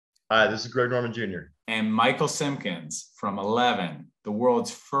Hi, this is Greg Norman Jr. And Michael Simkins from E11EVEN, the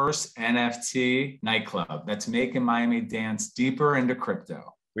world's first NFT nightclub that's making Miami dance deeper into crypto.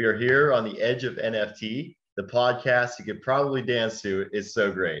 We are here on the Edge of NFT, the podcast you could probably dance to. It's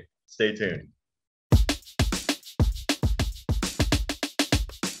so great. Stay tuned.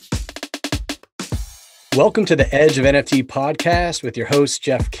 Welcome to the Edge of NFT podcast with your hosts,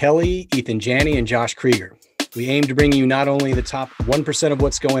 Jeff Kelly, Ethan Janney, and Josh Krieger. We aim to bring you not only the top 1% of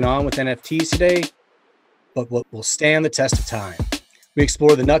what's going on with NFTs today, but what will stand the test of time. We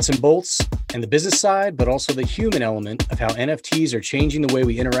explore the nuts and bolts and the business side, but also the human element of how NFTs are changing the way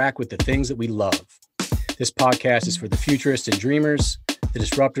we interact with the things that we love. This podcast is for the futurists and dreamers, the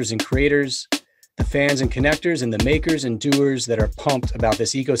disruptors and creators, the fans and connectors, and the makers and doers that are pumped about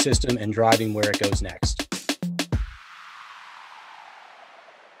this ecosystem and driving where it goes next.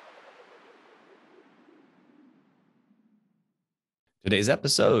 Today's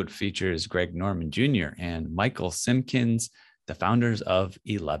episode features Greg Norman Jr. and Michael Simkins, the founders of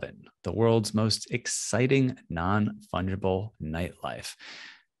E11EVEN, the world's most exciting non-fungible nightlife.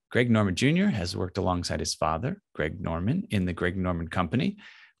 Greg Norman Jr. has worked alongside his father, Greg Norman, in the Greg Norman Company,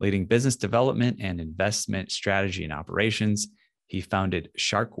 leading business development and investment strategy and operations. He founded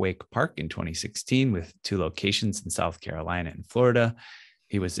Shark Wake Park in 2016 with 2 locations in South Carolina and Florida.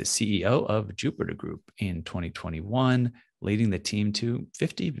 He was the CEO of Jupiter Group in 2021, leading the team to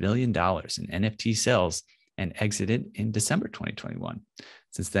 $50 million in NFT sales, and exited in December 2021.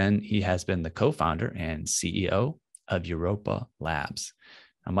 Since then, he has been the co-founder and CEO of Europa Labs.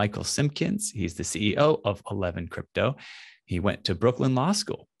 Now, Michael Simkins, he's the CEO of E11EVEN Crypto. He went to Brooklyn Law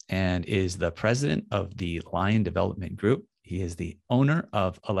School and is the president of the Lion Development Group. He is the owner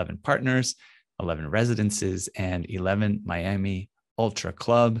of E11EVEN Partners, E11EVEN Residences, and E11EVEN Miami Ultra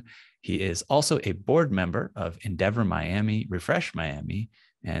Club. He is also a board member of Endeavor Miami, Refresh Miami,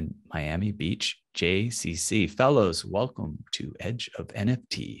 and Miami Beach JCC. Fellows, welcome to Edge of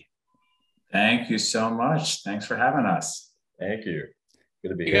NFT. Thank you so much. Thanks for having us. Thank you. Good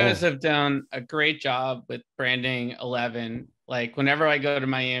to be here. You guys have done a great job with branding E11EVEN. Like whenever I go to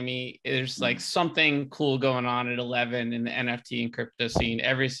Miami, there's like something cool going on at E11EVEN in the NFT and crypto scene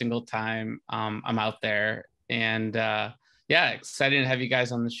every single time I'm out there. And yeah, excited to have you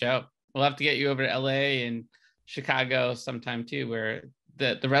guys on the show. We'll have to get you over to LA and Chicago sometime too, where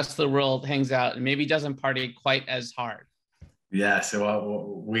the rest of the world hangs out and maybe doesn't party quite as hard. Yeah,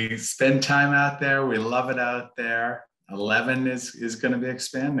 so we spend time out there. We love it out there. E11EVEN is going to be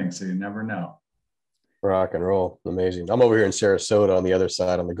expanding, so you never know. Rock and roll. Amazing. I'm over here in Sarasota on the other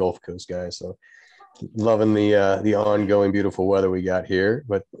side on the Gulf Coast, guys. So loving the ongoing beautiful weather we got here.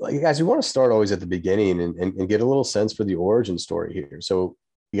 But guys, we want to start always at the beginning and get a little sense for the origin story here. So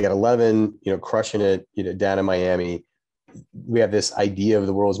you got E11EVEN, crushing it, down in Miami. We have this idea of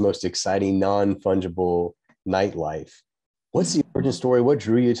the world's most exciting non-fungible nightlife. What's the origin story? What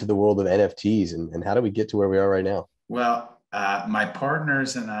drew you to the world of NFTs, and how do we get to where we are right now? Well, my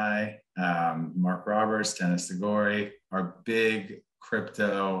partners and I, Mark Roberts, Dennis DeGori, are big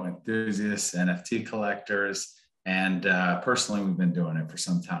crypto enthusiasts, NFT collectors, and personally, we've been doing it for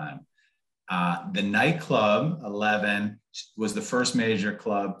some time. The nightclub, E11EVEN, was the first major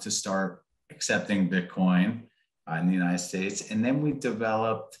club to start accepting Bitcoin in the United States. And then we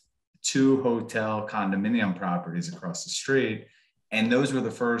developed 2 hotel condominium properties across the street. And those were the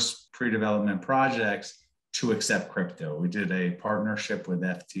first pre-development projects to accept crypto. We did a partnership with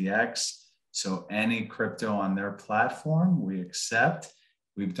FTX. So any crypto on their platform, we accept.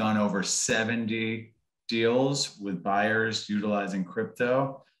 We've done over 70 deals with buyers utilizing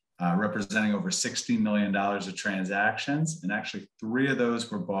crypto, representing over $60 million of transactions. And actually 3 of those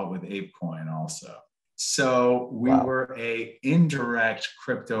were bought with ApeCoin also. So we were a indirect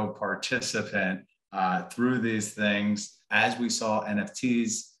crypto participant through these things as we saw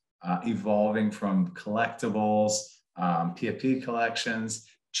NFTs evolving from collectibles, PFP collections,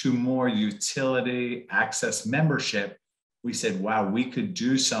 to more utility access membership. We said, wow, we could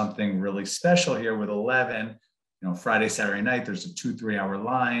do something really special here with E11EVEN. Friday, Saturday night, there's a 2-3 hour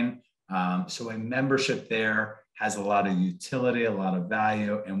line. So a membership there has a lot of utility, a lot of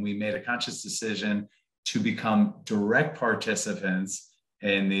value. And we made a conscious decision to become direct participants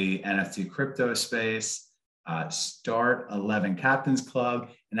in the NFT crypto space, start E11EVEN Captains Club.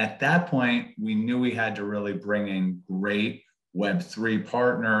 And at that point, we knew we had to really bring in great Web3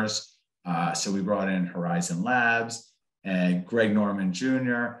 partners. So we brought in Horizon Labs and Greg Norman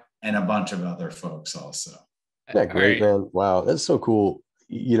Jr. and a bunch of other folks also. Yeah, great, man. Wow, that's so cool.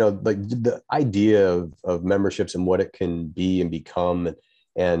 Like the idea of memberships and what it can be and become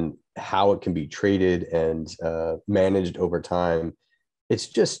and how it can be traded and managed over time it's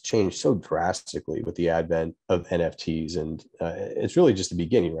just changed so drastically with the advent of NFTs. And it's really just the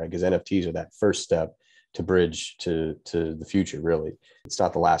beginning, right? Because NFTs are that first step to bridge to the future, really. It's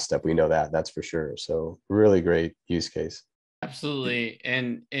not the last step. We know that, that's for sure. So really great use case. Absolutely.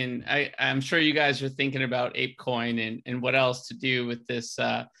 And I'm sure you guys are thinking about ApeCoin and what else to do with this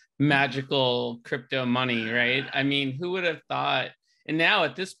magical crypto money, right? I mean, who would have thought? And now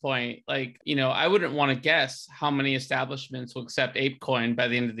at this point, like, I wouldn't want to guess how many establishments will accept ApeCoin by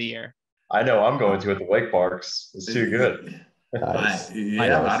the end of the year. I know I'm going to at the Wake Parks. It's too good. Nice.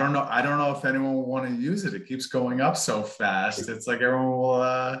 I don't know. I don't know if anyone will want to use it. It keeps going up so fast. It's like everyone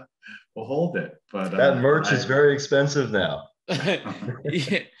will hold it. But that merch is very expensive now.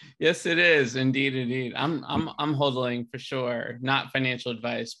 Yes, it is. Indeed. I'm hodling for sure. Not financial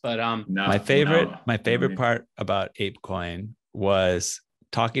advice, but my favorite part about ApeCoin was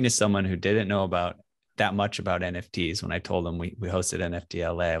talking to someone who didn't know about that much about NFTs. When I told them we hosted NFT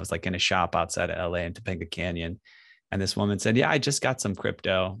LA, I was like in a shop outside of LA in Topanga Canyon. And this woman said, yeah, I just got some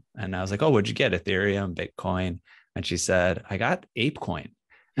crypto. And I was like, oh, what'd you get? Ethereum, Bitcoin? And she said, I got ApeCoin.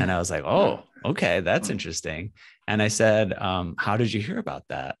 And I was like, oh, okay, that's interesting. And I said, how did you hear about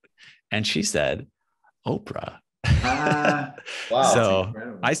that? And she said, Oprah. Wow. So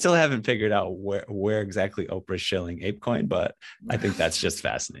I still haven't figured out where exactly Oprah's shilling ApeCoin, but I think that's just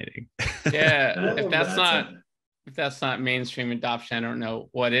fascinating. Yeah, if that's not mainstream adoption, I don't know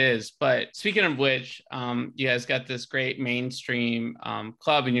what is. But speaking of which, you guys got this great mainstream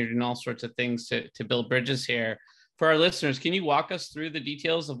club, and you're doing all sorts of things to build bridges here. For our listeners, can you walk us through the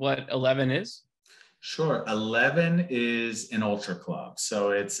details of what 11 is? Sure. 11 is an ultra club.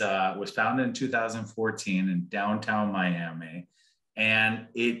 So it's was founded in 2014 in downtown Miami, and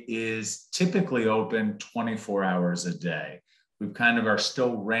it is typically open 24 hours a day. We kind of are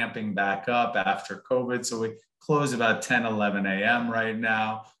still ramping back up after COVID. So we close about 10, 11 a.m. right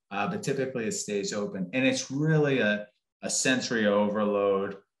now, but typically it stays open. And it's really a sensory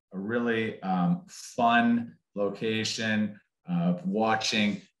overload, a really fun location of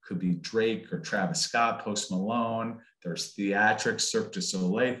watching. Could be Drake or Travis Scott, Post Malone. There's theatrics, Cirque du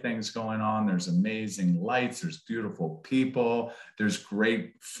Soleil things going on. There's amazing lights. There's beautiful people. There's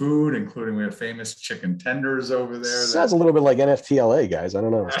great food, including we have famous chicken tenders over there. Sounds a little bit like NFT LA, guys. I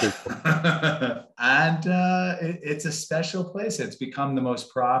don't know. It's cool. And it's a special place. It's become the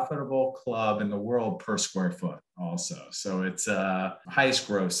most profitable club in the world per square foot also. So it's highest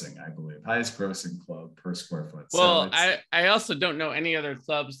grossing, I believe, highest grossing club per square foot. Well, so I also don't know any other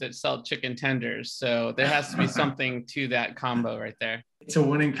clubs that sell chicken tenders. So there has to be something to that combo right there. It's a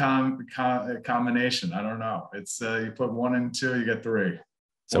winning combination. I don't know. It's you put 1 and 2, you get 3.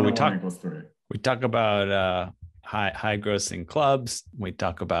 So we talk about high grossing clubs. We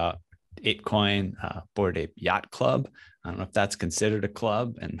talk about ApeCoin, Bored Ape Yacht Club. I don't know if that's considered a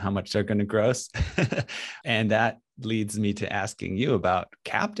club and how much they're going to gross. And that leads me to asking you about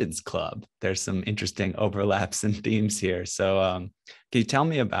Captain's Club. There's some interesting overlaps and themes here. So can you tell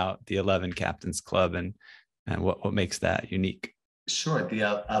me about the 11 Captain's Club and what makes that unique? Sure.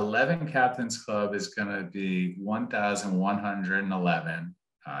 The 11 Captain's Club is going to be 1,111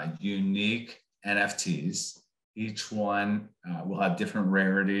 unique NFTs. Each one will have different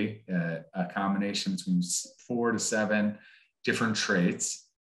rarity, a combination between 4 to 7 different traits.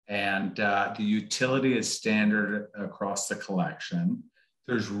 And the utility is standard across the collection.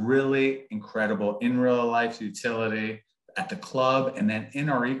 There's really incredible in real life utility at the club. And then in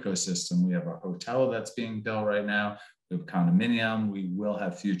our ecosystem, we have a hotel that's being built right now. We have a condominium. We will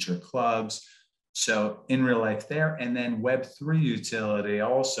have future clubs. So in real life there, and then Web3 utility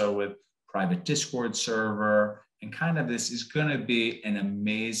also with private Discord server. And kind of this is going to be an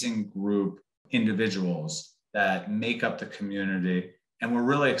amazing group of individuals that make up the community. And we're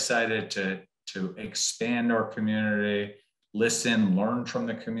really excited to expand our community, listen, learn from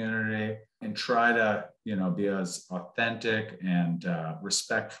the community, and try to, be as authentic and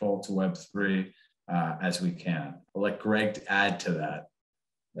respectful to Web3 as we can. I'll let Greg add to that.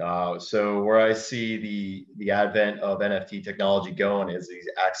 So where I see the advent of NFT technology going is these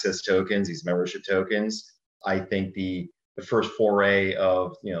access tokens, these membership tokens. I think the first foray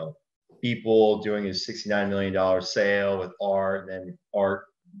of people doing a $69 million sale with art, and then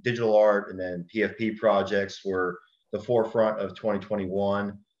digital art, and then PFP projects were the forefront of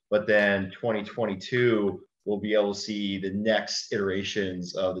 2021. But then 2022, we'll be able to see the next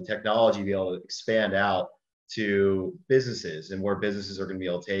iterations of the technology be able to expand out to businesses and where businesses are going to be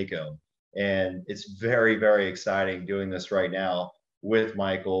able to take them. And it's very, very exciting doing this right now with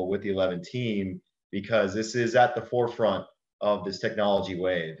Michael, with the 11 team, because this is at the forefront of this technology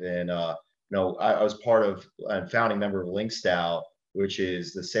wave. And, I was part of a founding member of LinkStyle which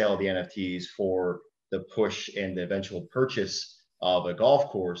is the sale of the NFTs for the push and the eventual purchase of a golf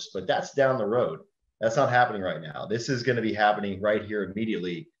course. But that's down the road. That's not happening right now. This is going to be happening right here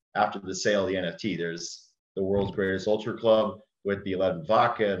immediately after the sale of the NFT. There's the world's greatest ultra club with the 11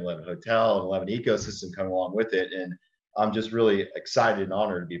 Vodka and 11 Hotel and 11 ecosystem coming along with it. And I'm just really excited and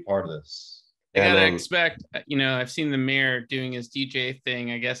honored to be a part of this. I gotta expect, I've seen the mayor doing his DJ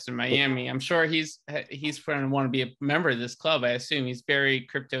thing, I guess, in Miami. I'm sure he's going to want to be a member of this club. I assume he's very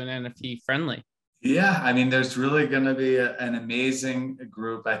crypto and NFT friendly. Yeah, I mean, there's really going to be an amazing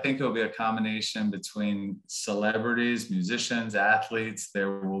group. I think it'll be a combination between celebrities, musicians, athletes.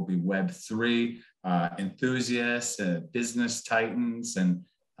 There will be Web3 enthusiasts, business titans, and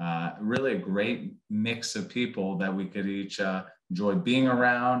really a great mix of people that we could each enjoy being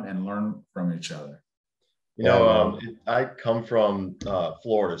around and learn from each other. I come from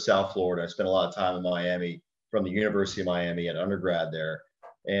Florida, South Florida. I spent a lot of time in Miami from the University of Miami at undergrad there.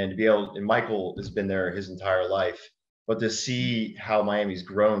 And to be able, and Michael has been there his entire life, but to see how Miami's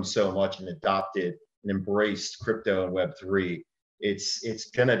grown so much and adopted and embraced crypto and Web3,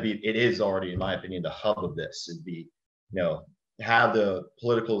 it is already, in my opinion, the hub of this. It'd be, have the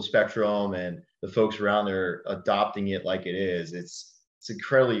political spectrum and the folks around there adopting it like it is. It's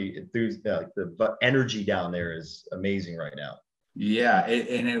incredibly enthused. The energy down there is amazing right now. Yeah,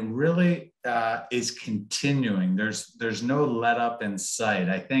 and it really is continuing. There's no let up in sight.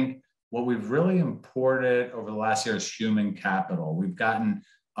 I think what we've really imported over the last year is human capital. We've gotten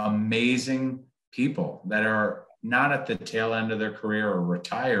amazing people that are not at the tail end of their career or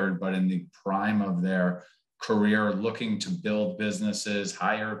retired, but in the prime of their career, looking to build businesses,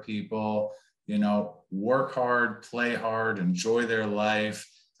 hire people, work hard, play hard, enjoy their life.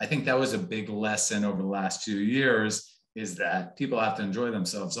 I think that was a big lesson over the last 2 years, is that people have to enjoy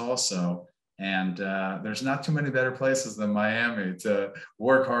themselves also. And there's not too many better places than Miami to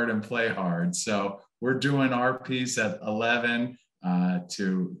work hard and play hard. So we're doing our piece at 11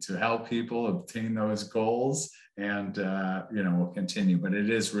 to help people obtain those goals. And, we'll continue. But it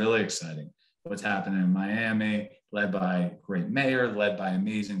is really exciting what's happening in Miami, led by a great mayor, led by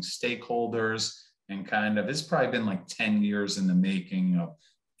amazing stakeholders. And it's probably been like 10 years in the making of,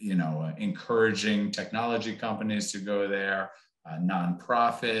 encouraging technology companies to go there,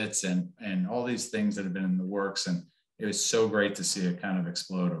 nonprofits, and all these things that have been in the works. And it was so great to see it kind of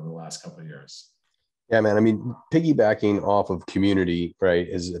explode over the last couple of years. Yeah, man. I mean, piggybacking off of community, right,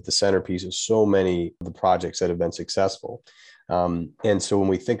 is at the centerpiece of so many of the projects that have been successful. And so when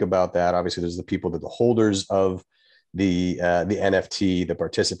we think about that, obviously there's the people that are the holders of the NFT, the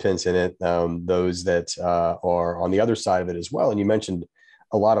participants in it, those that are on the other side of it as well. And you mentioned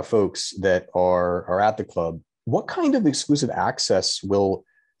a lot of folks that are at the club. What kind of exclusive access will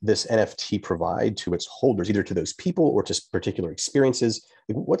this NFT provide to its holders, either to those people or to particular experiences?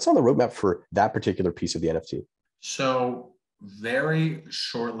 What's on the roadmap for that particular piece of the NFT? So very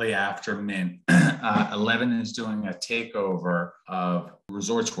shortly after mint, 11 is doing a takeover of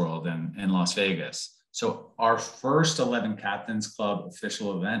Resorts World in Las Vegas. So our first 11 Captains Club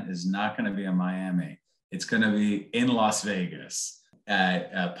official event is not going to be in Miami. It's going to be in Las Vegas at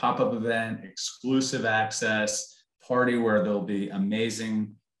a pop-up event, exclusive access, party where there'll be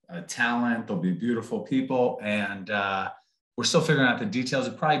amazing talent, there'll be beautiful people, and we're still figuring out the details.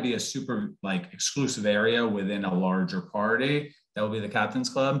 It'll probably be a super exclusive area within a larger party. That will be the Captains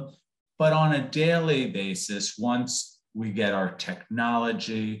Club. But on a daily basis, once we get our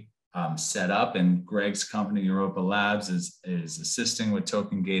technology set up, and Greg's company, Europa Labs, is assisting with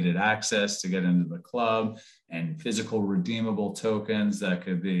token gated access to get into the club, and physical redeemable tokens that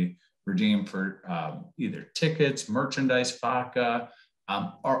could be redeemed for either tickets, merchandise, vodka,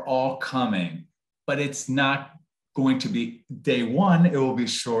 are all coming. But it's not going to be day one. It will be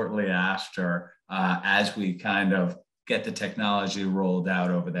shortly after, as we kind of get the technology rolled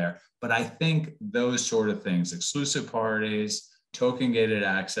out over there. But I think those sort of things, exclusive parties, token gated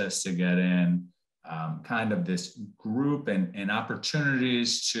access to get in, kind of this group and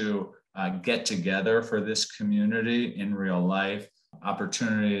opportunities to get together for this community in real life,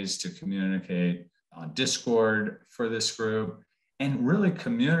 opportunities to communicate on Discord for this group. And really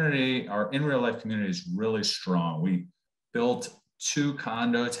community, our in real life community is really strong. We built 2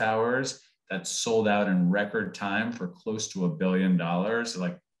 condo towers that sold out in record time for close to $1 billion,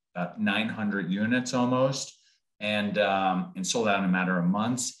 like about 900 units almost, and sold out in a matter of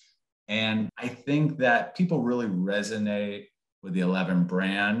months. And I think that people really resonate with the 11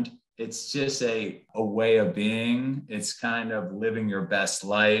 brand. It's just a way of being. It's kind of living your best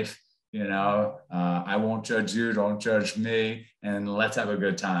life. I won't judge you, don't judge me, and let's have a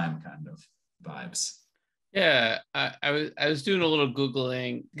good time kind of vibes. Yeah, I was doing a little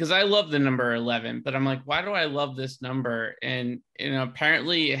Googling because I love the number 11, but I'm like, why do I love this number? And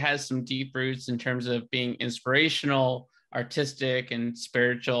apparently it has some deep roots in terms of being inspirational, artistic, and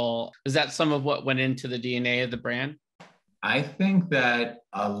spiritual. Is that some of what went into the DNA of the brand? I think that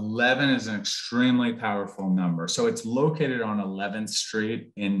 11 is an extremely powerful number. So it's located on 11th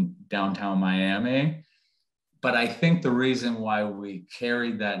Street in downtown Miami. But I think the reason why we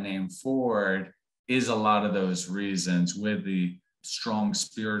carried that name forward is a lot of those reasons with the strong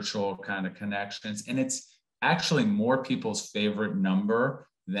spiritual kind of connections. And it's actually more people's favorite number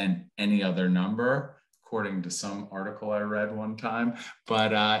than any other number, according to some article I read one time.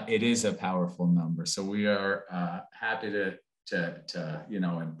 But it is a powerful number. So we are happy to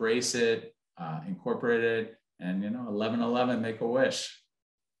embrace it, incorporate it, and 1111, make a wish.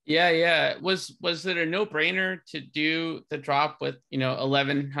 Yeah. Was it a no-brainer to do the drop with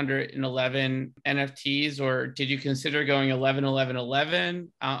 1111 NFTs, or did you consider going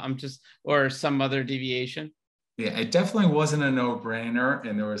 111111? Or some other deviation? Yeah, it definitely wasn't a no-brainer,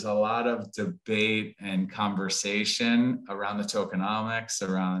 and there was a lot of debate and conversation around the tokenomics,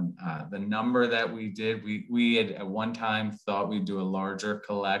 around the number that we did. We had at one time thought we'd do a larger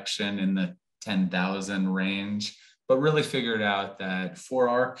collection in the 10,000 range, but really figured out that for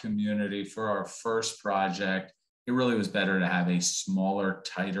our community, for our first project, it really was better to have a smaller,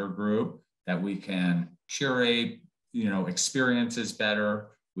 tighter group that we can curate, experiences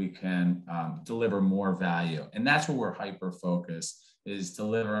better. We can deliver more value. And that's what we're hyper-focused, is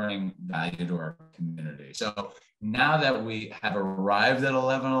delivering value to our community. So now that we have arrived at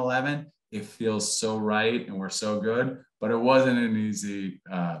 1111, it feels so right and we're so good, but it wasn't an easy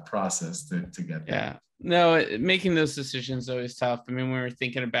process to get there. Yeah. No, making those decisions is always tough. I mean, we were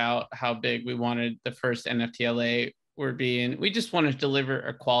thinking about how big we wanted the first NFT LA would be, and we just want to deliver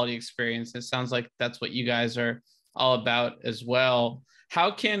a quality experience. It sounds like that's what you guys are all about as well. How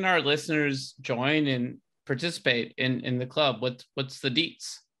can our listeners join and participate in the club? What's the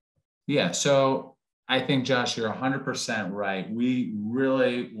deets? Yeah, so I think, Josh, you're 100% right. We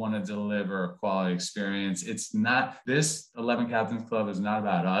really want to deliver a quality experience. It's not, this 11 Captains Club is not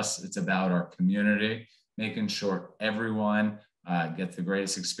about us. It's about our community, making sure everyone gets the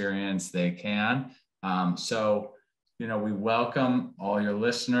greatest experience they can. We welcome all your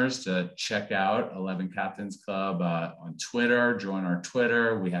listeners to check out 11 Captains Club on Twitter, join our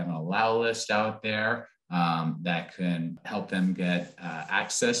Twitter. We have an allow list out there that can help them get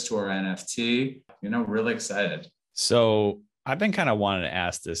access to our NFT. Really excited. So I've been kind of wanting to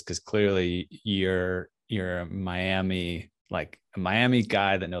ask this because clearly you're a Miami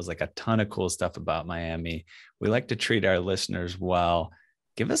guy that knows like a ton of cool stuff about Miami. We like to treat our listeners well.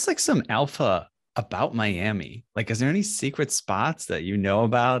 Give us like some alpha about Miami. Like, is there any secret spots that you know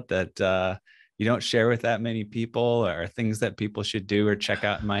about that you don't share with that many people, or things that people should do or check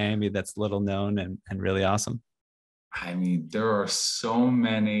out in Miami that's little known and really awesome? I mean, there are so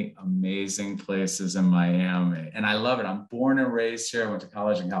many amazing places in Miami, and I love it. I'm born and raised here. I went to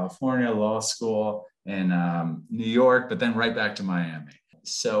college in California, law school in New York, but then right back to Miami.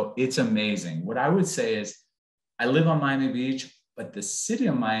 So it's amazing. What I would say is I live on Miami Beach, but the city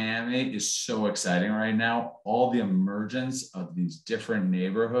of Miami is so exciting right now. All the emergence of these different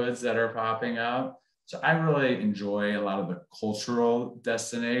neighborhoods that are popping up. So I really enjoy a lot of the cultural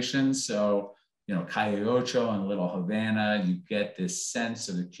destinations. So, Calle Ocho and Little Havana, you get this sense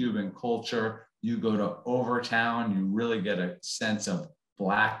of the Cuban culture. You go to Overtown, you really get a sense of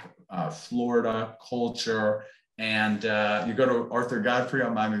Black Florida culture. And you go to Arthur Godfrey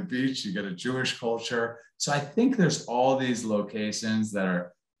on Miami Beach, you get a Jewish culture. So I think there's all these locations that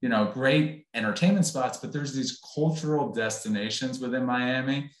are, great entertainment spots, but there's these cultural destinations within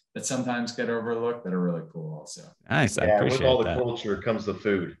Miami that sometimes get overlooked that are really cool also. Nice. I appreciate with all that. the culture comes the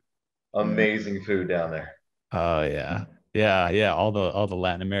food. Amazing food down there. Oh yeah. Yeah. All the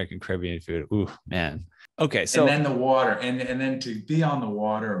Latin American Caribbean food. Ooh, man. Okay. So and then the water, and then to be on the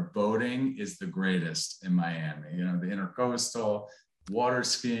water, boating is the greatest in Miami. The intercoastal, water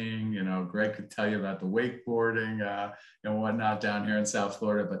skiing. Greg could tell you about the wakeboarding and whatnot down here in South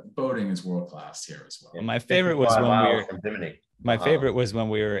Florida, but boating is world class here as well. My favorite was when we were from Bimini. My favorite was when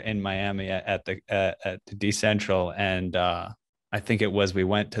we were in Miami at the Decentral, and I think it was we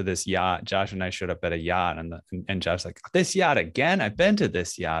went to this yacht. Josh and I showed up at a yacht, and Josh's like, "This yacht again? I've been to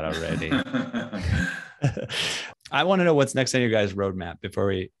this yacht already." I want to know what's next on your guys' roadmap before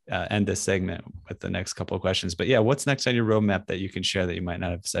we end this segment with the next couple of questions. But yeah, what's next on your roadmap that you can share that you might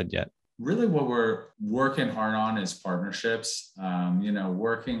not have said yet? Really what we're working hard on is partnerships,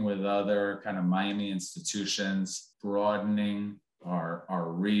 working with other kind of Miami institutions, broadening our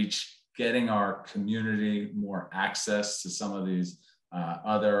reach, getting our community more access to some of these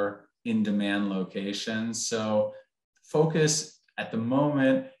other in-demand locations. So focus at the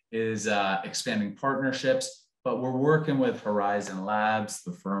moment is expanding partnerships, but we're working with Horizon Labs,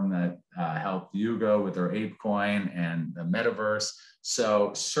 the firm that helped Hugo with their ApeCoin and the metaverse.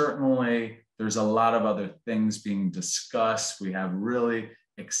 So certainly there's a lot of other things being discussed. We have really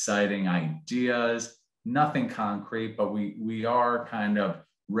exciting ideas, nothing concrete, but we are kind of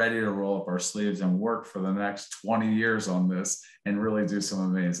ready to roll up our sleeves and work for the next 20 years on this and really do some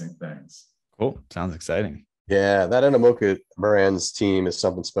amazing things. Cool. Sounds exciting. Yeah, that Animoca Brands team is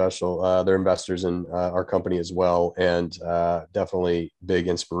something special. They're investors in our company as well, and definitely big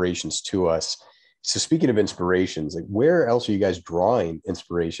inspirations to us. So speaking of inspirations, like where else are you guys drawing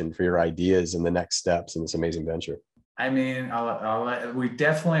inspiration for your ideas and the next steps in this amazing venture? I mean, we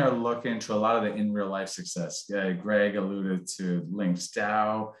definitely are looking to a lot of the in real life success. Greg alluded to Links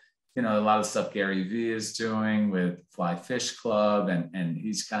DAO, a lot of stuff Gary Vee is doing with Fly Fish Club, and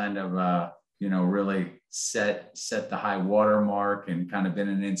he's kind of really set the high water mark and kind of been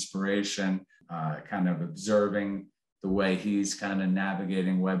an inspiration, kind of observing the way he's kind of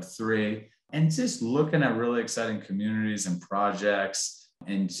navigating Web3 and just looking at really exciting communities and projects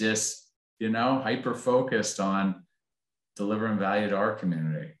and just, hyper focused on delivering value to our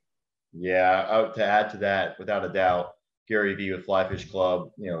community. Yeah, to add to that, without a doubt, Gary Vee with Fly Fish Club,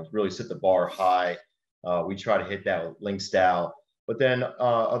 really set the bar high. We try to hit that with Links DAO. But then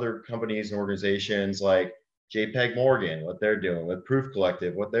other companies and organizations like JPEG Morgan, what they're doing, with Proof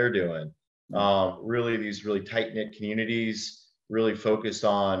Collective, what they're doing. Really, these really tight-knit communities, really focused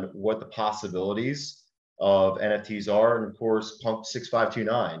on what the possibilities of NFTs are. And of course, Punk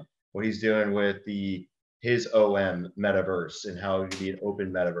 6529, what he's doing with his OM metaverse and how it can be an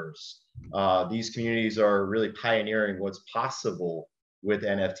open metaverse. These communities are really pioneering what's possible with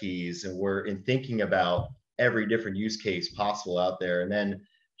NFTs, and we're in thinking about every different use case possible out there, and then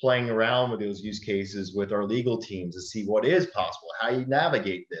playing around with those use cases with our legal teams to see what is possible, how you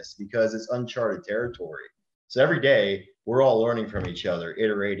navigate this, because it's uncharted territory. So every day we're all learning from each other,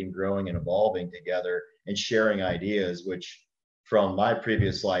 iterating, growing, and evolving together, and sharing ideas, which from my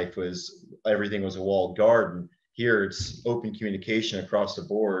previous life was everything was a walled garden. Here it's open communication across the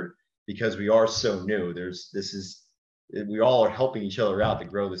board because we are so new. We all are helping each other out to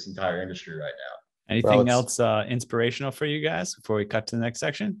grow this entire industry right now. Anything else inspirational for you guys before we cut to the next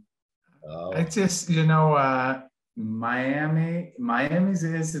section? I just, Miami's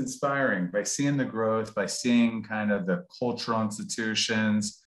is inspiring by seeing the growth, by seeing kind of the cultural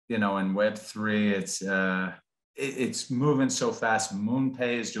institutions, in Web3, it's moving so fast.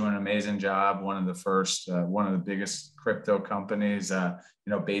 MoonPay is doing an amazing job. One of the biggest crypto companies,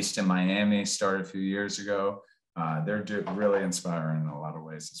 based in Miami, started a few years ago. They're really inspiring in a lot of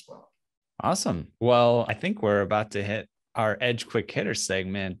ways as well. Awesome. Well, I think we're about to hit our Edge Quick Hitter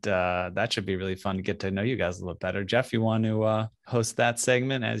segment. That should be really fun to get to know you guys a little better. Jeff, you want to host that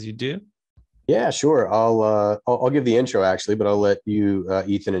segment as you do? Yeah, sure. I'll give the intro actually, but I'll let you,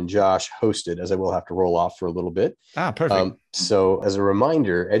 Ethan and Josh, host it, as I will have to roll off for a little bit. Perfect. So as a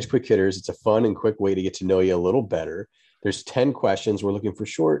reminder, Edge Quick Hitters, it's a fun and quick way to get to know you a little better. There's 10 questions. We're looking for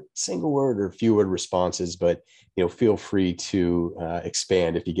short, single word or few word responses, but feel free to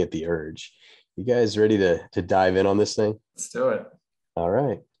expand if you get the urge. You guys ready to dive in on this thing? Let's do it. All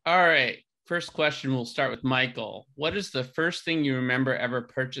right. First question, we'll start with Michael. What is the first thing you remember ever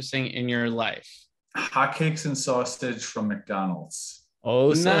purchasing in your life? Hotcakes and sausage from McDonald's.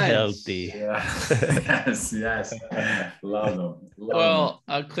 Oh, so healthy. Yeah. yes. Love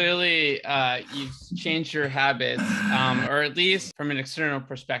them. Clearly you've changed your habits, or at least from an external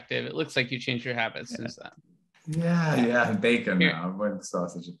perspective, it looks like you changed your habits since then. Yeah. Bacon now. I went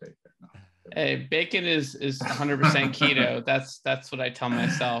sausage and bacon. No. Hey, bacon is 100% keto. That's what I tell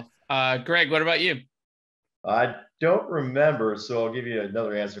myself. Greg, what about you? I don't remember, so I'll give you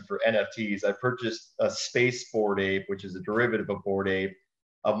another answer for NFTs. I purchased a space Bored Ape, which is a derivative of Bored Ape,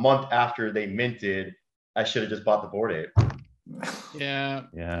 a month after they minted. I should have just bought the Bored Ape.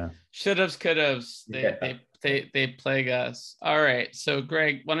 Yeah. Should-haves, could-haves. They plague us. All right. So,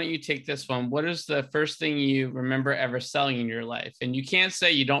 Greg, why don't you take this one? What is the first thing you remember ever selling in your life? And you can't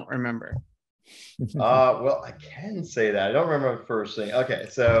say you don't remember. Well, I can say that. I don't remember the first thing. Okay,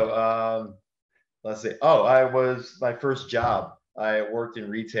 so let's see. My first job. I worked in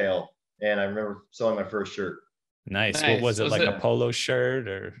retail, and I remember selling my first shirt. Nice. What was it? Was like a polo shirt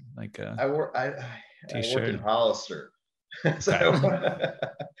or like a I worked in Hollister. So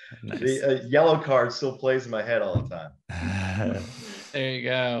nice. The yellow card still plays in my head all the time. There you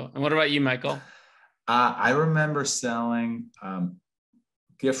go. And what about you, Michael? I remember selling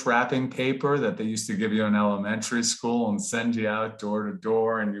gift wrapping paper that they used to give you in elementary school and send you out door to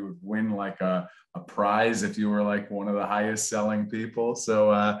door, and you would win like a prize if you were like one of the highest selling people.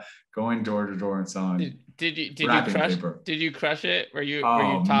 So going door to door and selling. Did you crush it? Were you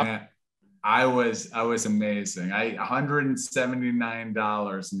top? Man, I was amazing.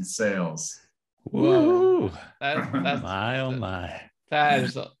 $179 in sales. Woo! That's my oh my.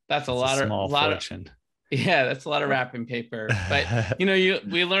 That's a lot of fortune. Yeah, that's a lot of wrapping paper. But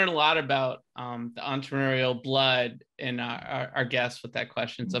we learn a lot about the entrepreneurial blood in our guests with that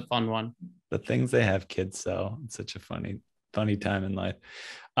question. It's a fun one. The things they have kids sell. It's such a funny time in life.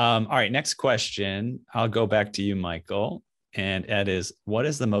 All right, next question. I'll go back to you, Michael. And Ed is, what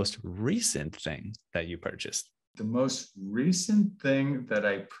is the most recent thing that you purchased? The most recent thing that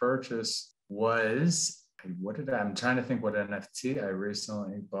I purchased was, I'm trying to think what NFT I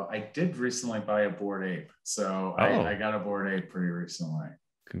recently bought. I did recently buy a Bored Ape. So I got a Bored Ape pretty recently.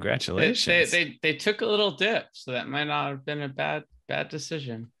 Congratulations. They took a little dip, so that might not have been a bad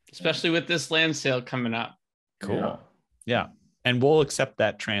decision, especially with this land sale coming up. Cool. Yeah. And we'll accept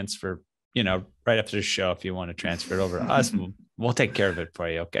that transfer, right after the show. If you want to transfer it over to us, we'll take care of it for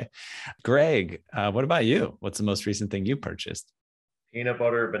you. Okay. Greg, what about you? What's the most recent thing you purchased? Peanut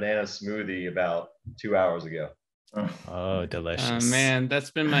butter banana smoothie about 2 hours ago. Oh, delicious. Man,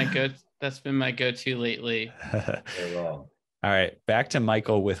 that's been my go-to lately. Very wrong. All right. Back to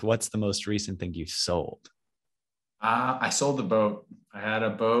Michael with what's the most recent thing you sold? I sold the boat. I had a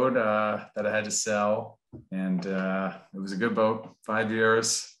boat that I had to sell, and it was a good boat, 5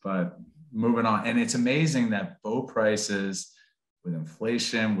 years, but moving on. And it's amazing that boat prices, with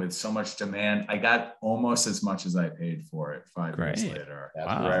inflation, with so much demand, I got almost as much as I paid for it 5 years later.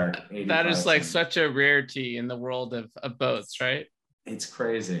 That's rare. That is like such a rarity in the world of boats, right? It's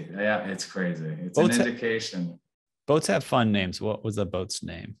crazy. Yeah, it's crazy. It's boats an indication. Boats have fun names. What was the boat's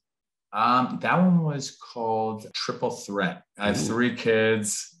name? That one was called Triple Threat. I have 3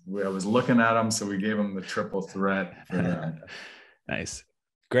 kids. I was looking at them, so we gave them the Triple Threat for them. Nice.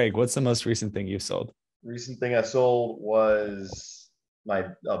 Greg, what's the most recent thing you sold? Recent thing I sold was my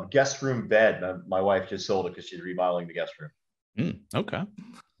guest room bed. My wife just sold it because she's remodeling the guest room. Okay.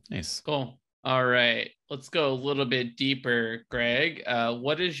 Nice. Cool. All right. Let's go a little bit deeper, Greg.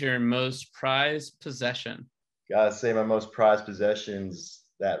 What is your most prized possession? Gotta say my most prized possession's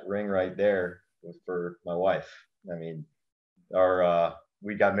that ring right there for my wife. I mean,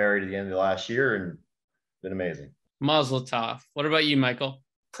 we got married at the end of last year and it's been amazing. Mazel tov. What about you, Michael?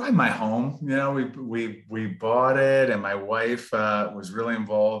 Probably my home. We bought it, and my wife was really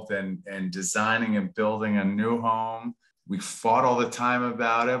involved in designing and building a new home. We fought all the time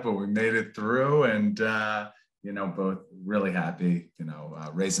about it, but we made it through, and both really happy.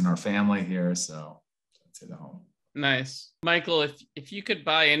 Raising our family here, so that's the home. Nice. Michael, if you could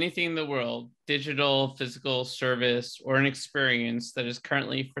buy anything in the world, digital, physical, service, or an experience that is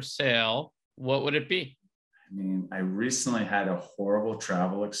currently for sale, what would it be? I mean, I recently had a horrible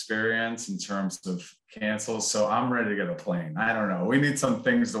travel experience in terms of cancels, so I'm ready to get a plane. I don't know. We need some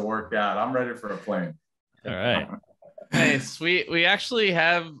things to work out. I'm ready for a plane. All right. Nice. We actually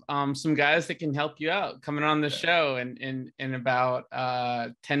have some guys that can help you out coming on the show in about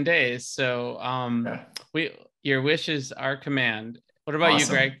 10 days. So your wish is our command. What about you,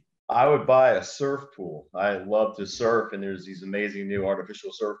 Greg? I would buy a surf pool. I love to surf, and there's these amazing new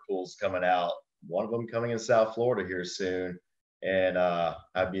artificial surf pools coming out. One of them coming in South Florida here soon, and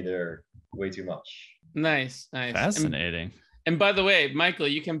I'd be there way too much. Nice. Fascinating. And by the way, Michael,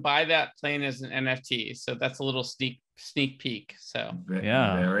 you can buy that plane as an NFT, so that's a little sneak peek. So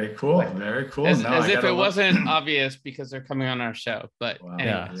yeah, very cool. As if it wasn't obvious because they're coming on our show, but wow.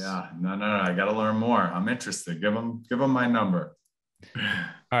 Yeah. No, I got to learn more. I'm interested. Give them my number.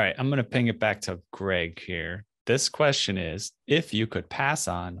 All right, I'm going to ping it back to Greg here. This question is, if you could pass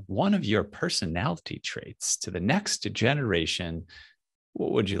on one of your personality traits to the next generation,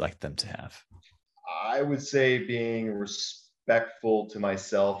 what would you like them to have? I would say being respectful to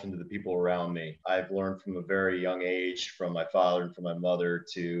myself and to the people around me. I've learned from a very young age from my father and from my mother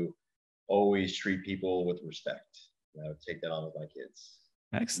to always treat people with respect. I would take that on with my kids.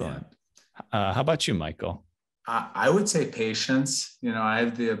 Excellent. Yeah. How about you, Michael? I would say patience. I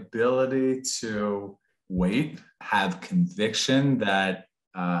have the ability to wait, have conviction that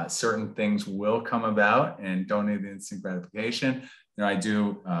certain things will come about and don't need the instant gratification. I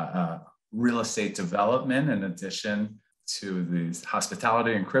do real estate development in addition to the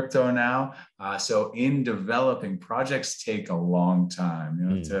hospitality and crypto now. So in developing, projects take a long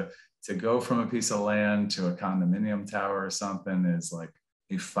time. To go from a piece of land to a condominium tower or something is like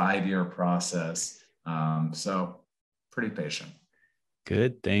a 5-year process. So pretty patient.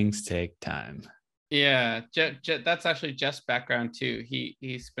 Good things take time. Yeah, that's actually Jeff's background too.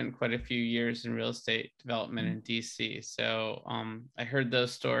 He spent quite a few years in real estate development in DC. So I heard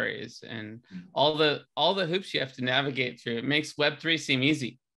those stories and all the hoops you have to navigate through. It makes Web3 seem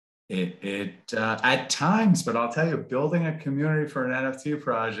easy. It at times, but I'll tell you, building a community for an NFT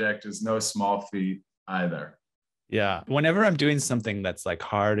project is no small feat either. Yeah. Whenever I'm doing something that's like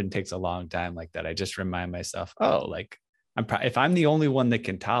hard and takes a long time like that, I just remind myself, oh, like if I'm the only one that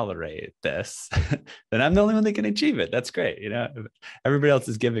can tolerate this, then I'm the only one that can achieve it. That's great. You know, everybody else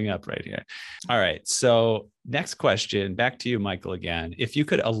is giving up right here. All right. So next question, back to you, Michael, again. If you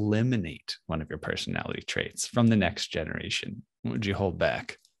could eliminate one of your personality traits from the next generation, what would you hold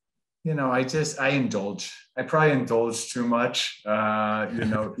back? You know, I indulge. I probably indulge too much, you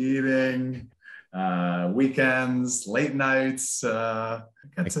know, eating, weekends, late nights,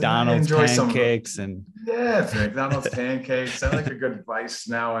 McDonald's pancakes McDonald's pancakes. I like a good vice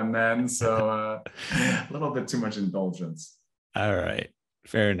now and then. So a little bit too much indulgence. All right.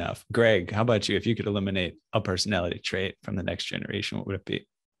 Fair enough. Greg, how about you? If you could eliminate a personality trait from the next generation, what would it be?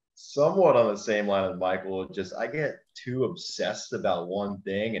 Somewhat on the same line as Michael, just I get too obsessed about one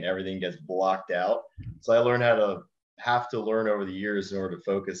thing and everything gets blocked out. So I learned have to learn over the years in order to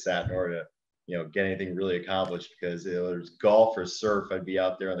focus that in order to, you know, get anything really accomplished, because there's golf or surf, I'd be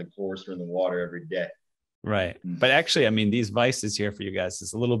out there on the course or in the water every day. Right. But actually, I mean, these vices here for you guys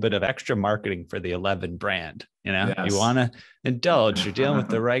is a little bit of extra marketing for the 11 brand. You know, yes. You want to indulge. You're dealing with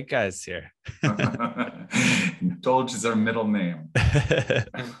the right guys here. Indulge is our middle name.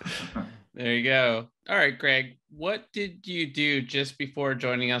 There you go. All right, Greg, what did you do just before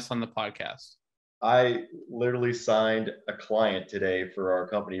joining us on the podcast? I literally signed a client today for our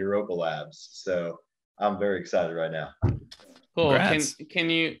company, Europa Labs. So I'm very excited right now. Cool. Can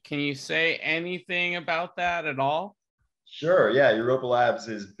you say anything about that at all? Sure. Yeah. Europa Labs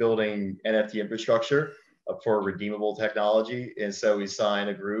is building NFT infrastructure for redeemable technology. And so we signed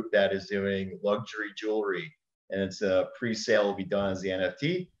a group that is doing luxury jewelry, and it's a pre-sale will be done as the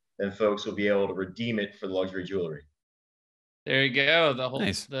NFT, and folks will be able to redeem it for the luxury jewelry. There you go. The whole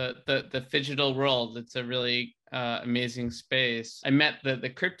nice. the digital world. It's a really amazing space. I met the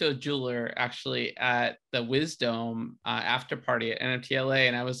crypto jeweler actually at the Wisdom after party at NFT LA,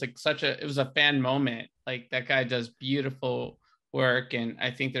 and I was like it was a fan moment. Like, that guy does beautiful work, and I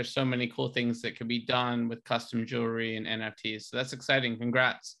think there's so many cool things that could be done with custom jewelry and NFTs. So that's exciting.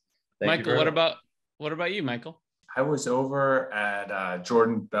 Congrats. Michael, what about you, Michael? I was over at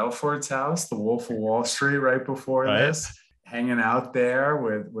Jordan Belfort's house, the Wolf of Wall Street, right before this, hanging out there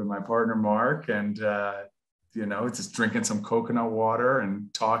with my partner, Mark, and, you know, just drinking some coconut water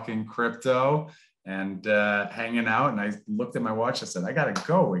and talking crypto and hanging out. And I looked at my watch. I said, I got to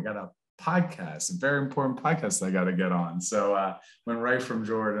go. We got a podcast, a very important podcast I got to get on. So went right from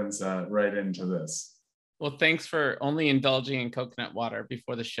Jordan's right into this. Well, thanks for only indulging in coconut water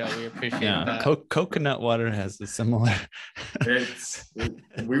before the show. We appreciate that. Coconut water has a similar.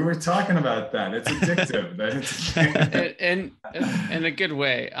 We were talking about that. It's addictive. in a good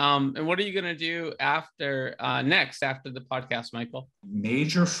way. And what are you going to do after the podcast, Michael?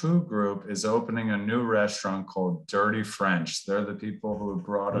 Major Food Group is opening a new restaurant called Dirty French. They're the people who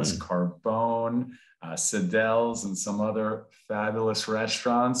brought us Carbone, Siddell's, and some other fabulous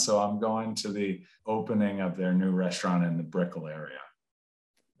restaurants. So I'm going to the opening of their new restaurant in the Brickell area.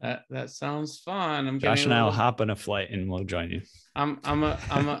 That sounds fun. Josh and I will hop on a flight and we'll join you. I'm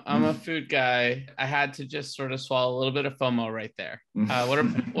a food guy. I had to just sort of swallow a little bit of FOMO right there.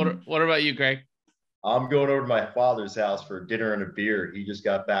 What about you, Greg? I'm going over to my father's house for dinner and a beer. He just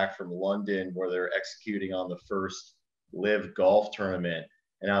got back from London, where they're executing on the first Live golf tournament.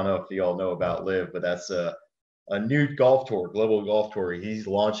 And I don't know if you all know about Live, but that's a new golf tour, global golf tour. He's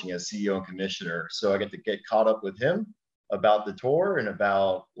launching as CEO and commissioner. So I get to get caught up with him about the tour and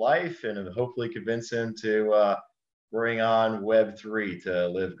about life, and hopefully convince him to bring on Web3 to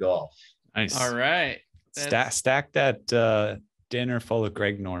Live golf. Nice. All right. Stack that dinner full of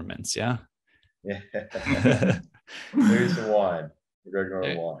Greg Normans. Yeah. Yeah. Here's some wine. Greg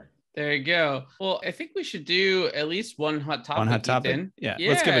Norman wine. There you go. Well, I think we should do at least one hot topic. One hot topic. Yeah.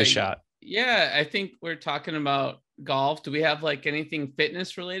 Let's give it a shot. Yeah. I think we're talking about golf. Do we have like anything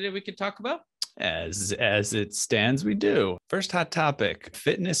fitness related we could talk about? As it stands, we do. First hot topic,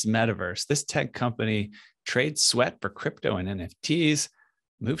 fitness metaverse. This tech company trades sweat for crypto and NFTs.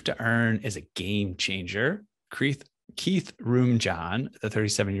 Move to Earn is a game changer. Keith Roomjohn, the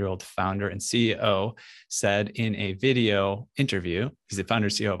 37-year-old founder and CEO, said in a video interview, he's the founder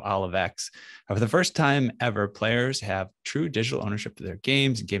and CEO of Olive X, for the first time ever, players have true digital ownership of their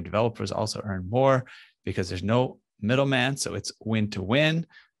games, and game developers also earn more because there's no middleman. So it's win to win.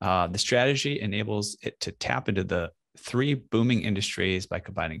 The strategy enables it to tap into the three booming industries by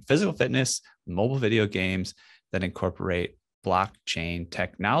combining physical fitness, mobile video games that incorporate blockchain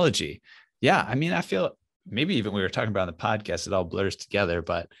technology. Yeah, I mean, I feel maybe even we were talking about on the podcast, it all blurs together,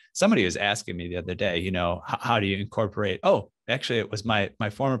 but somebody was asking me the other day, you know, how do you incorporate? Oh, actually, it was my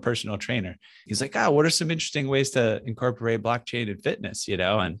former personal trainer. He's like, what are some interesting ways to incorporate blockchain in fitness, you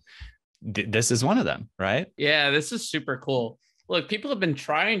know? And this is one of them, right? Yeah, this is super cool. Look, people have been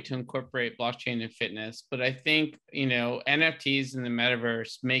trying to incorporate blockchain in fitness, but I think, you know, NFTs in the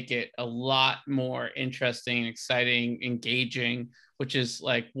metaverse make it a lot more interesting, exciting, engaging, which is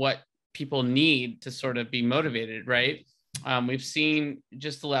like what people need to sort of be motivated, right? We've seen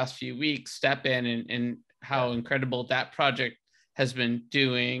just the last few weeks step in and how incredible that project has been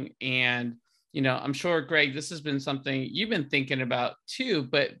doing. And, you know, I'm sure, Greg, this has been something you've been thinking about too,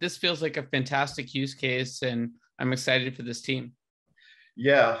 but this feels like a fantastic use case, and I'm excited for this team.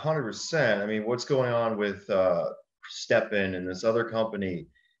 Yeah, 100%. I mean, what's going on with StepN and this other company,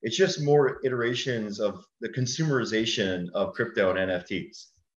 it's just more iterations of the consumerization of crypto and NFTs.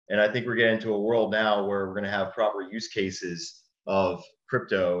 And I think we're getting to a world now where we're going to have proper use cases of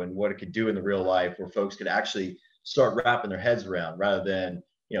crypto and what it could do in the real life, where folks could actually start wrapping their heads around, rather than,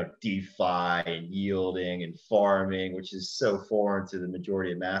 you know, DeFi and yielding and farming, which is so foreign to the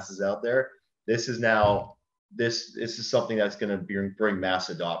majority of masses out there. This is now this is something that's going to bring mass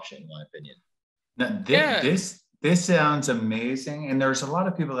adoption, in my opinion. Now, this sounds amazing, and there's a lot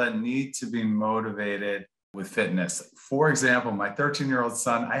of people that need to be motivated with fitness. For example, my 13-year-old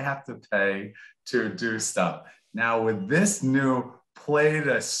son, I have to pay to do stuff. Now with this new Play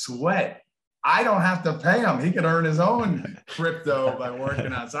to Sweat, I don't have to pay him. He can earn his own crypto by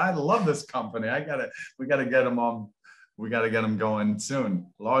working out. So I love this company. We gotta get him on. We gotta get him going soon.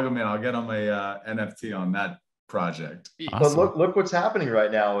 Log him in. I'll get him a NFT on that project. Awesome. But look what's happening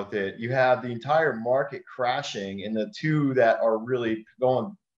right now with it. You have the entire market crashing, and the two that are really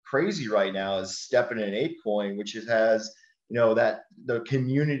going crazy right now is StepN and ApeCoin, which has, you know, that the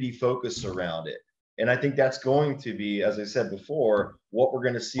community focus around it. And I think that's going to be, as I said before, what we're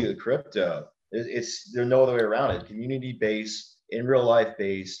going to see with crypto. There's no other way around it. Community-based, in real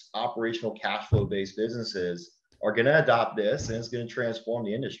life-based, operational cash flow-based businesses are going to adopt this, and it's going to transform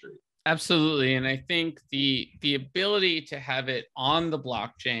the industry. Absolutely. And I think the ability to have it on the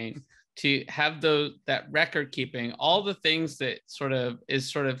blockchain, to have that record keeping, all the things that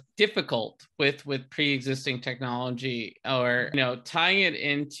is difficult with pre-existing technology, or, you know, tying it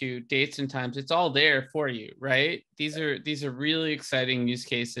into dates and times, it's all there for you, right? These are really exciting use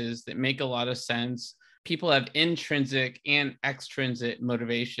cases that make a lot of sense. People have intrinsic and extrinsic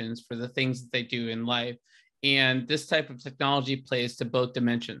motivations for the things that they do in life, and this type of technology plays to both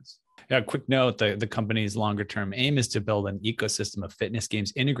dimensions. Yeah, quick note, the company's longer term aim is to build an ecosystem of fitness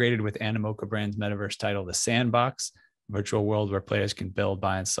games integrated with Animoca Brand's metaverse title, The Sandbox, a virtual world where players can build,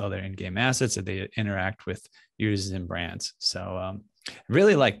 buy, and sell their in-game assets that they interact with users and brands. So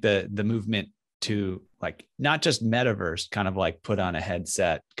really like the movement to, like, not just metaverse, kind of like put on a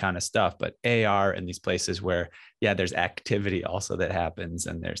headset kind of stuff, but AR in these places where, yeah, there's activity also that happens,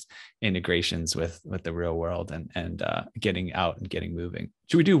 and there's integrations with the real world and getting out and getting moving.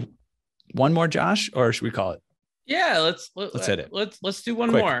 Should we do one more, Josh, or should we call it? Yeah, let's hit it. Let's do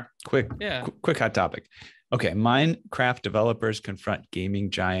one more. Quick hot topic. Okay, Minecraft developers confront gaming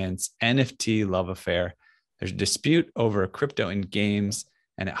giants NFT love affair. There's a dispute over crypto in games,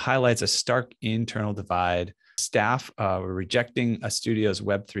 and it highlights a stark internal divide. Staff were rejecting a studio's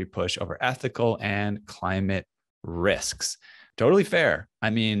Web3 push over ethical and climate risks. Totally fair. I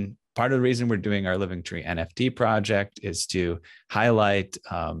mean, part of the reason we're doing our Living Tree NFT project is to highlight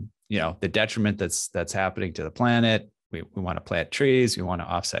the detriment that's happening to the planet. We want to plant trees. We want to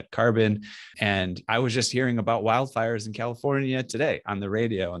offset carbon. And I was just hearing about wildfires in California today on the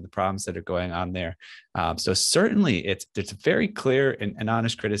radio and the problems that are going on there. So certainly it's a very clear and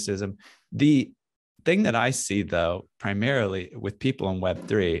honest criticism. The thing that I see, though, primarily with people in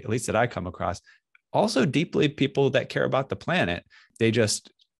Web3, at least that I come across, also deeply people that care about the planet, they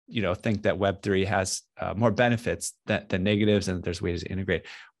just think that Web3 has more benefits than negatives, and that there's ways to integrate.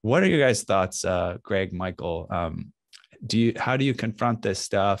 What are your guys' thoughts, Greg, Michael? How do you confront this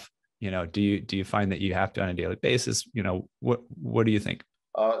stuff? Do you find that you have to on a daily basis? What do you think?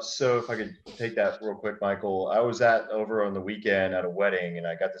 So if I could take that real quick, Michael, I was over on the weekend at a wedding, and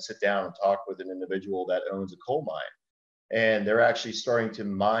I got to sit down and talk with an individual that owns a coal mine, and they're actually starting to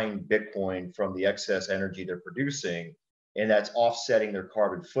mine Bitcoin from the excess energy they're producing, and that's offsetting their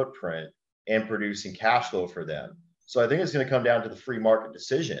carbon footprint and producing cash flow for them. So I think it's going to come down to the free market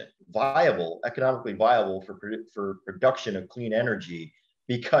decision, viable, economically viable for production of clean energy,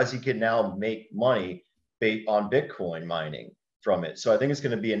 because he can now make money based on Bitcoin mining from it. So I think it's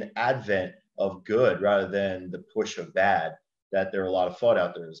going to be an advent of good rather than the push of bad that there are a lot of FUD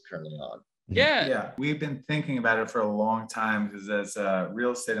out there is currently on. Yeah, we've been thinking about it for a long time, because as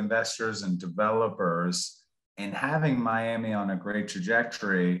real estate investors and developers, and having Miami on a great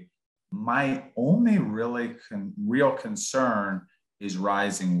trajectory, my only really real concern is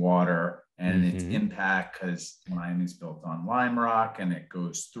rising water and its impact, because Miami's built on lime rock and it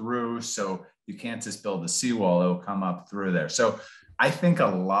goes through. So you can't just build a seawall, it'll come up through there. So I think a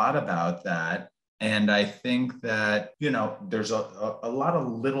lot about that. And I think that, there's a lot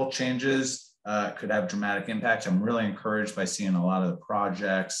of little changes could have dramatic impacts. I'm really encouraged by seeing a lot of the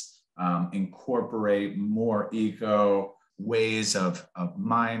projects incorporate more eco ways of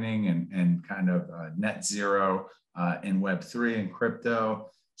mining and kind of net zero in Web3 and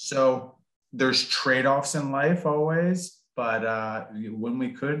crypto. So there's trade-offs in life always, but when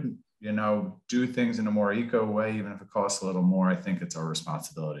we could, do things in a more eco way, even if it costs a little more, I think it's our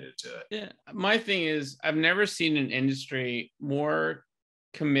responsibility to do it. Yeah. My thing is, I've never seen an industry more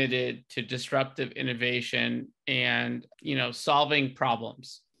committed to disruptive innovation and, solving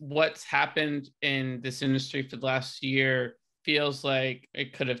problems. What's happened in this industry for the last year feels like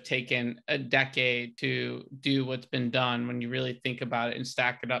it could have taken a decade to do what's been done when you really think about it and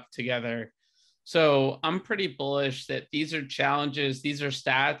stack it up together. So I'm pretty bullish that these are challenges, these are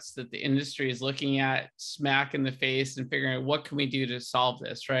stats that the industry is looking at smack in the face and figuring out what can we do to solve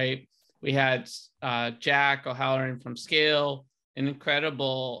this, right? We had Jack O'Halloran from Scale, an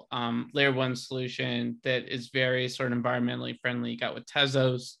incredible layer one solution that is very sort of environmentally friendly. You got what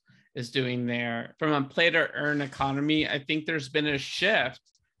Tezos is doing there. From a play to earn economy, I think there's been a shift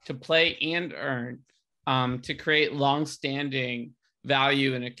to play and earn, to create long-standing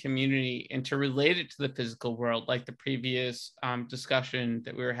value in a community and to relate it to the physical world, like the previous discussion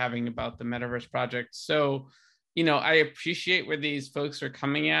that we were having about the metaverse project. So, I appreciate where these folks are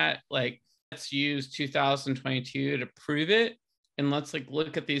coming at. Like, let's use 2022 to prove it. And let's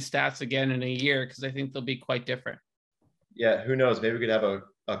look at these stats again in a year, because I think they'll be quite different. Yeah, who knows? Maybe we could have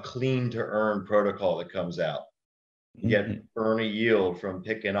a clean to earn protocol that comes out. You earn a yield from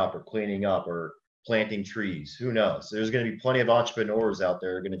picking up or cleaning up or planting trees. Who knows? There's going to be plenty of entrepreneurs out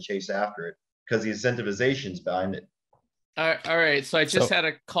there who are going to chase after it because the incentivization's behind it. All right. So I just had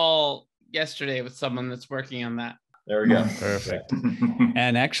a call yesterday with someone that's working on that. There we go. Perfect.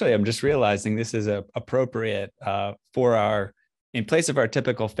 And actually, I'm just realizing this is appropriate for in place of our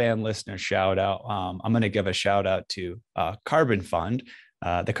typical fan listener shout out. I'm going to give a shout out to Carbon Fund,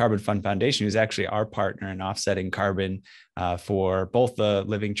 the Carbon Fund Foundation, who's actually our partner in offsetting carbon for both the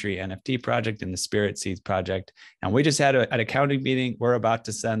Living Tree NFT project and the Spirit Seeds project. And we just had an accounting meeting. We're about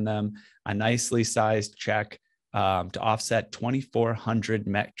to send them a nicely sized check to offset 2,400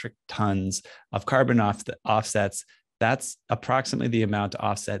 metric tons of carbon offsets. That's approximately the amount to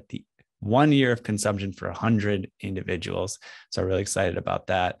offset the 1 year of consumption for 100 individuals. So really excited about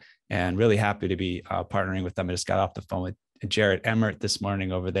that and really happy to be partnering with them. I just got off the phone with Jarrett Emmert this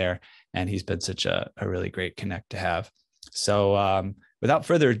morning over there, and he's been such a really great connect to have. So without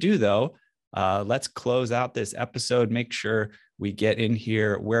further ado, though, let's close out this episode. Make sure we get in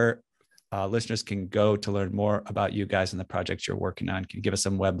here where listeners can go to learn more about you guys and the projects you're working on. Can you give us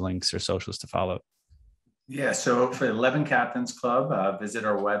some web links or socials to follow? Yeah, so for 11 Captains Club, visit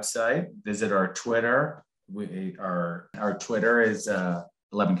our website, visit our Twitter. Our Twitter is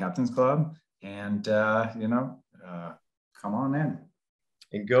 11 Captains Club, and come on in.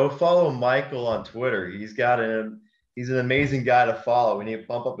 And go follow Michael on Twitter. He's an amazing guy to follow. We need to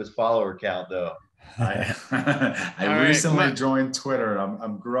bump up his follower count, though. I recently joined Twitter.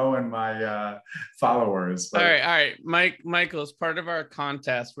 I'm growing my followers. But... All right. Michael, as part of our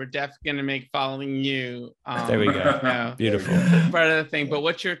contest, we're definitely going to make following you. There we go. Beautiful. Part of the thing. But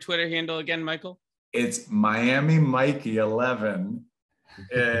what's your Twitter handle again, Michael? It's Miami Mikey 11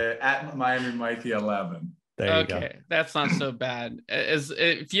 at Miami Mikey 11. There you go. Okay, that's not so bad.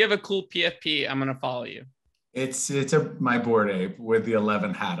 If you have a cool PFP, I'm going to follow you. It's my Bored Ape with the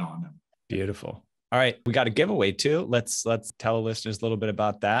 11 hat on him. Beautiful. All right, we got a giveaway too. Let's tell listeners a little bit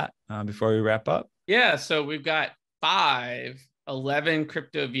about that before we wrap up. Yeah, so we've got 11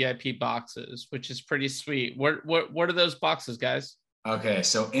 crypto VIP boxes, which is pretty sweet. What are those boxes, guys? Okay,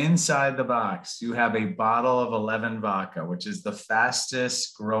 so inside the box, you have a bottle of 11 vodka, which is the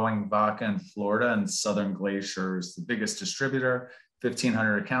fastest growing vodka in Florida and Southern Glaciers, the biggest distributor,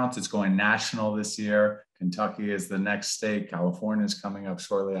 1,500 accounts. It's going national this year. Kentucky is the next state. California is coming up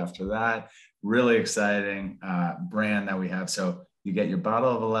shortly after that. Really exciting brand that we have. So you get your bottle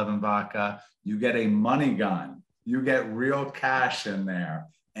of 11 vodka, you get a money gun, you get real cash in there,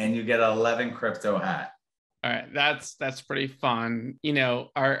 and you get an 11 crypto hat. All right, that's pretty fun. You know,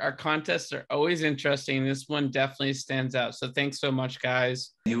 our contests are always interesting. This one definitely stands out. So thanks so much,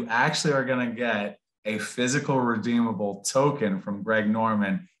 guys. You actually are going to get a physical redeemable token from Greg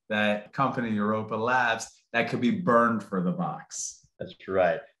Norman, that company Europa Labs, that could be burned for the box. That's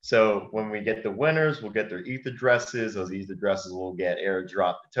right. So when we get the winners, we'll get their ETH addresses. Those ETH addresses will get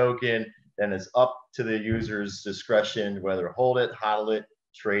airdrop the token. Then it's up to the user's discretion whether to hold it, hodl it,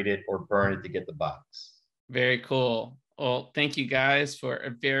 trade it, or burn it to get the box. Very cool. Well, thank you guys for a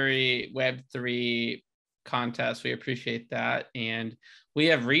very Web3 contest. We appreciate that. And we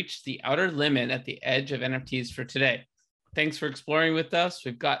have reached the outer limit at the edge of NFTs for today. Thanks for exploring with us.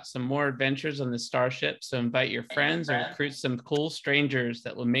 We've got some more adventures on the Starship, so invite your friends and recruit some cool strangers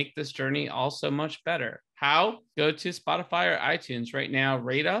that will make this journey all so much better. How? Go to Spotify or iTunes right now,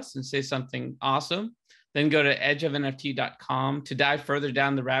 rate us and say something awesome. Then go to edgeofnft.com to dive further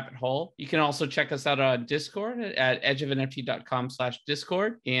down the rabbit hole. You can also check us out on Discord at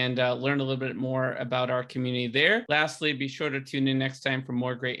edgeofnft.com/Discord and learn a little bit more about our community there. Lastly, be sure to tune in next time for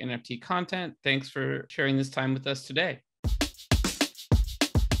more great NFT content. Thanks for sharing this time with us today.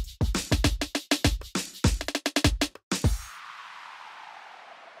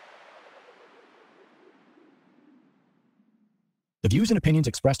 The views and opinions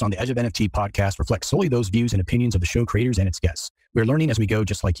expressed on the Edge of NFT podcast reflect solely those views and opinions of the show creators and its guests. We're learning as we go,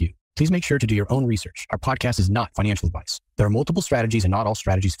 just like you. Please make sure to do your own research. Our podcast is not financial advice. There are multiple strategies and not all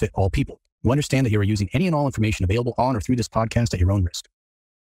strategies fit all people. You understand that you are using any and all information available on or through this podcast at your own risk.